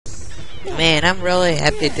Man, I'm really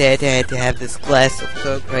happy to have this glass of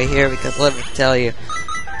Coke right here, because let me tell you,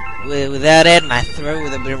 without it, my throat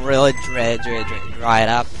would have been really dried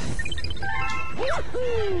up.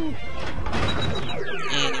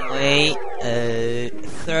 Anyway,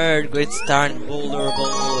 third great star in Boulder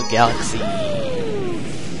Bowl Galaxy.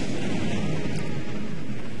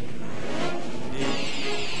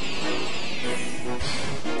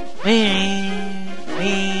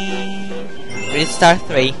 Great star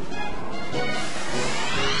 3.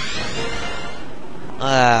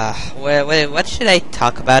 What should I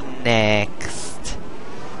talk about next?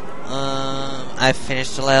 I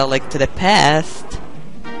finished a little Link to the Past.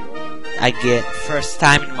 I get first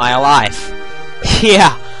time in my life.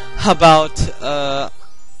 Yeah, about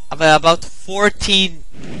 14?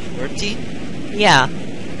 Yeah.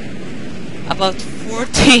 About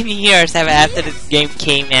 14 years after this game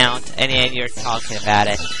came out, and you're talking about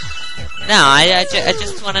it. No, I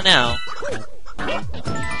just want to know.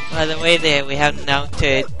 By the way, we have now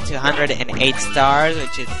to 208 stars,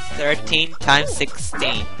 which is 13 times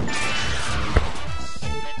 16.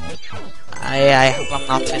 I hope I'm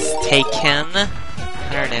not mistaken.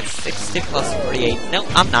 160 plus 48. No,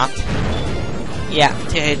 I'm not. Yeah,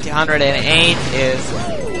 208 is...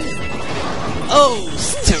 Oh,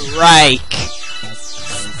 strike!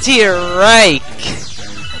 Strike!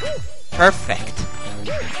 Perfect.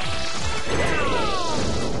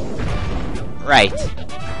 Right.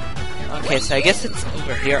 Okay, so I guess it's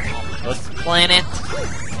over here on this planet.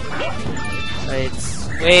 But it's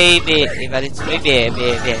way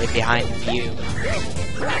behind view.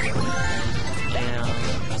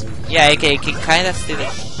 Yeah, I can kind of see the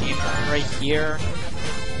ship right here.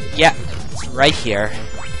 Yeah, it's right here.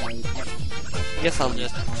 I guess I'll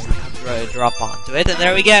just drop onto it, and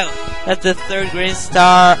there we go. That's the third green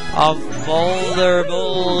star of Boulder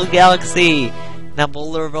Bowl Galaxy. Now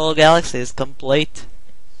Boulder Bowl Galaxy is complete.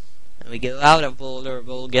 And we go out of Boulder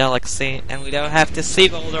Bowl Galaxy, and we don't have to see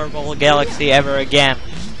Boulder Bowl Galaxy ever again.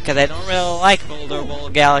 Because I don't really like Boulder Bowl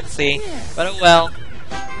Galaxy. But oh well.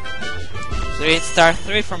 3 star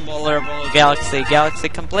 3 from Boulder Bowl Galaxy. Galaxy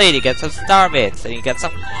complete. You get some star bits, and you get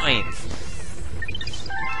some coins.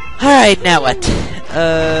 Alright, now what?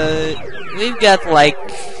 We've got like...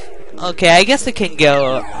 Okay, I guess we can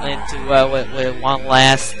go into with one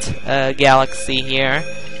last galaxy here.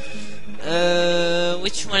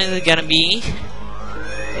 Which one is it gonna be?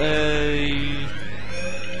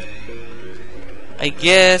 I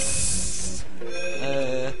guess...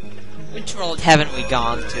 which world haven't we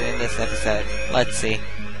gone to in this episode? Let's see.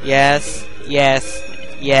 Yes, yes,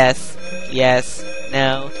 yes, yes,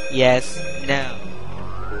 no, yes, no.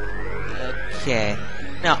 Okay.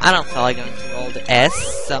 No, I don't feel like going to World S,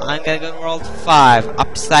 so I'm gonna go to World 5,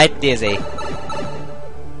 Upside Dizzy.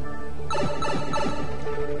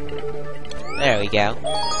 There we go.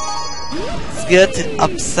 Let's go to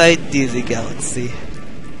Upside Dizzy Galaxy.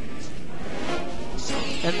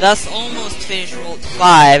 And thus almost finished World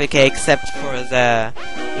 5, okay, except for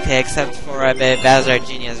Bowser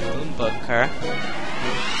Jr.'s Boom Bunker.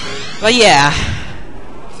 But yeah,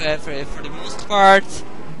 for the most part,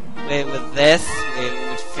 with this, we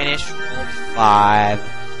would finish World 5.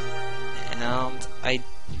 And I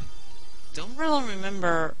don't really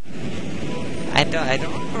remember. I don't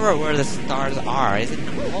remember where the stars are. Is it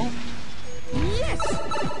normal? Yes.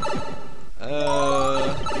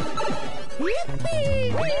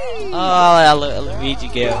 Oh, Luigi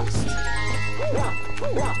Ghost.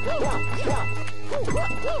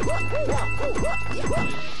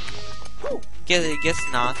 Guess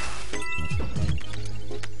not.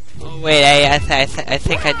 Oh wait, I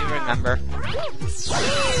think I do remember.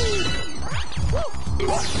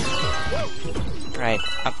 Right,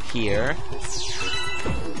 up here,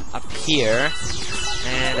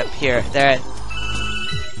 and up here.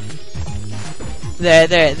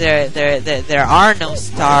 There are no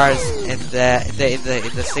stars in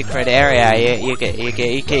the secret area. You can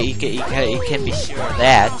be sure of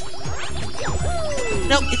that.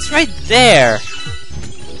 No, it's right there.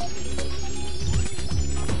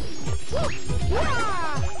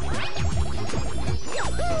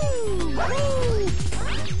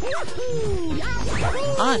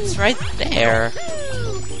 Oh, it's right there.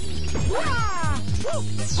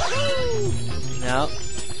 No.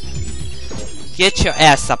 Get your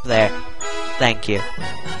ass up there. Thank you.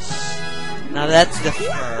 Now that's the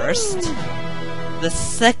first. The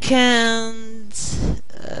second...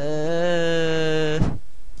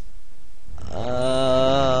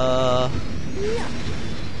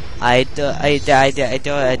 I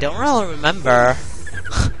don't really remember.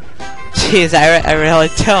 Jeez, I really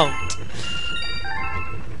don't.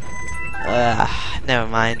 Never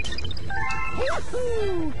mind.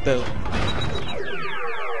 Boom.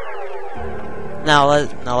 Now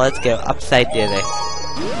let's go upside dizzy.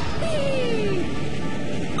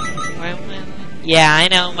 Yeah, I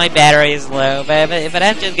know my battery is low, but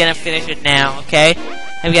I'm just gonna finish it now, okay?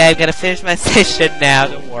 I'm gonna finish my session now,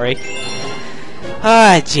 don't worry.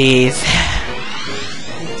 Ah, jeez.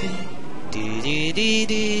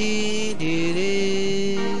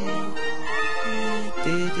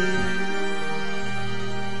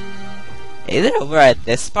 Is it over at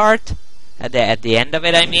this part? At the end of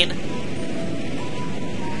it, I mean?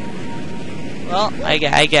 Well, I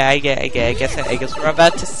guess we're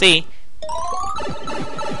about to see.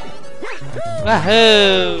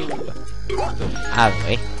 Wahoo! Out of the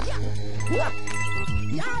way.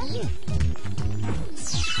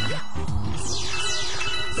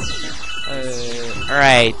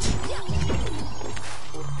 Alright.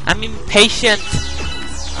 I'm impatient.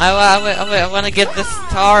 I want to get this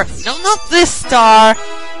star. No, not this star.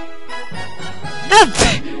 Not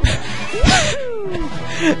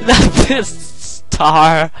not this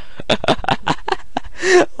star.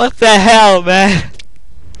 What the hell, man?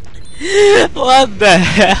 What the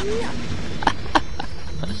hell?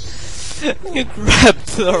 You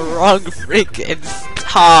grabbed the wrong freaking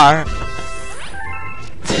star.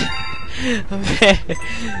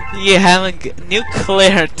 You haven't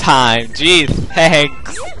nuclear time. Gee,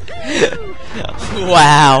 thanks.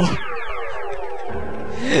 Wow.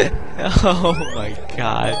 Oh my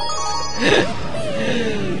god.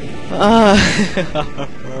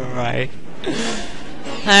 Alright.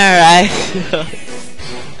 Alright.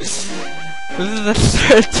 This is the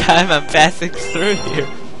third time I'm passing through here.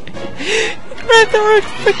 Grab the word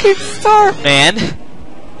freaking star, man.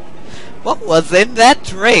 What was in that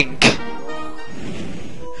drink?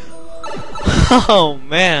 Oh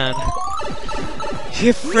man.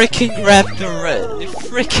 You freaking grabbed the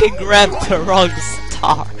wrong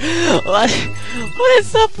star. What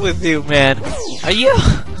is up with you, man? Are you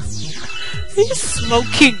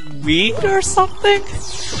smoking weed or something?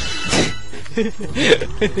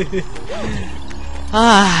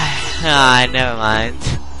 Never mind.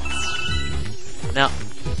 No.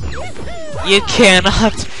 You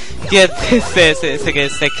cannot get this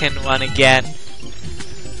second one again.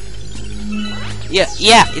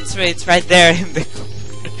 Yeah, it's right there in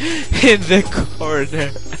the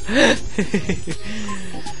corner.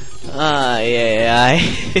 Yeah.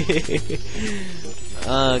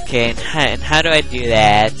 Okay, and how do I do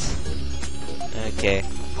that? Okay.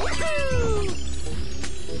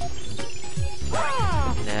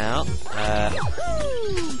 Now,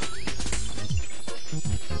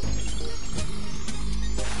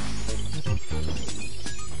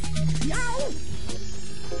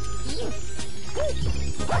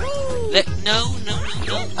 no,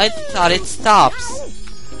 I thought it stops.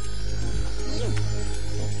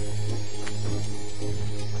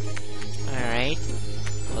 Alright.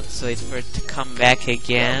 Let's wait for it to come back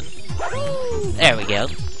again. There we go.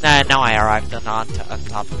 Now I arrived on top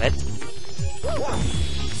of it.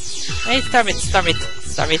 Hey, stop it.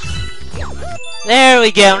 There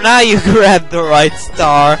we go, now you grabbed the right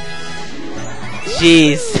star.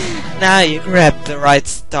 Jeez. Now you grabbed the right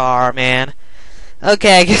star, man.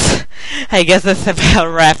 Okay, I guess this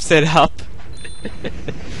about wraps it up.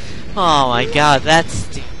 Oh my god, that's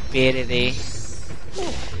stupidity.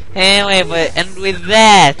 Anyway, and with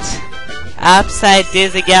that, Upside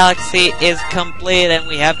Dizzy Galaxy is complete and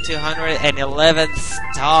we have 211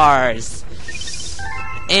 stars.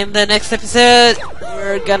 In the next episode,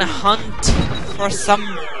 we're gonna hunt for some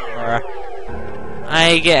more.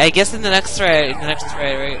 I guess in the next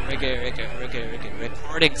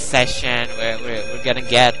recording session, we're gonna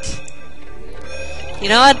get. You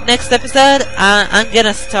know what? Next episode, I'm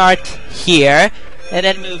gonna start here, and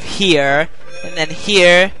then move here, and then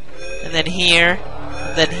here, and then here,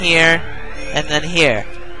 and then here, and then here.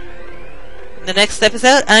 In the next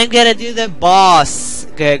episode, I'm gonna do the boss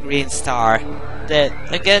green star.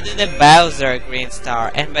 I'm gonna do the Bowser green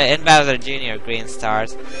star and Bowser Jr. green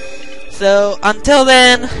stars. So until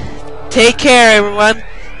then, take care, everyone.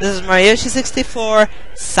 This is Marioshi64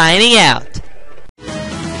 signing out.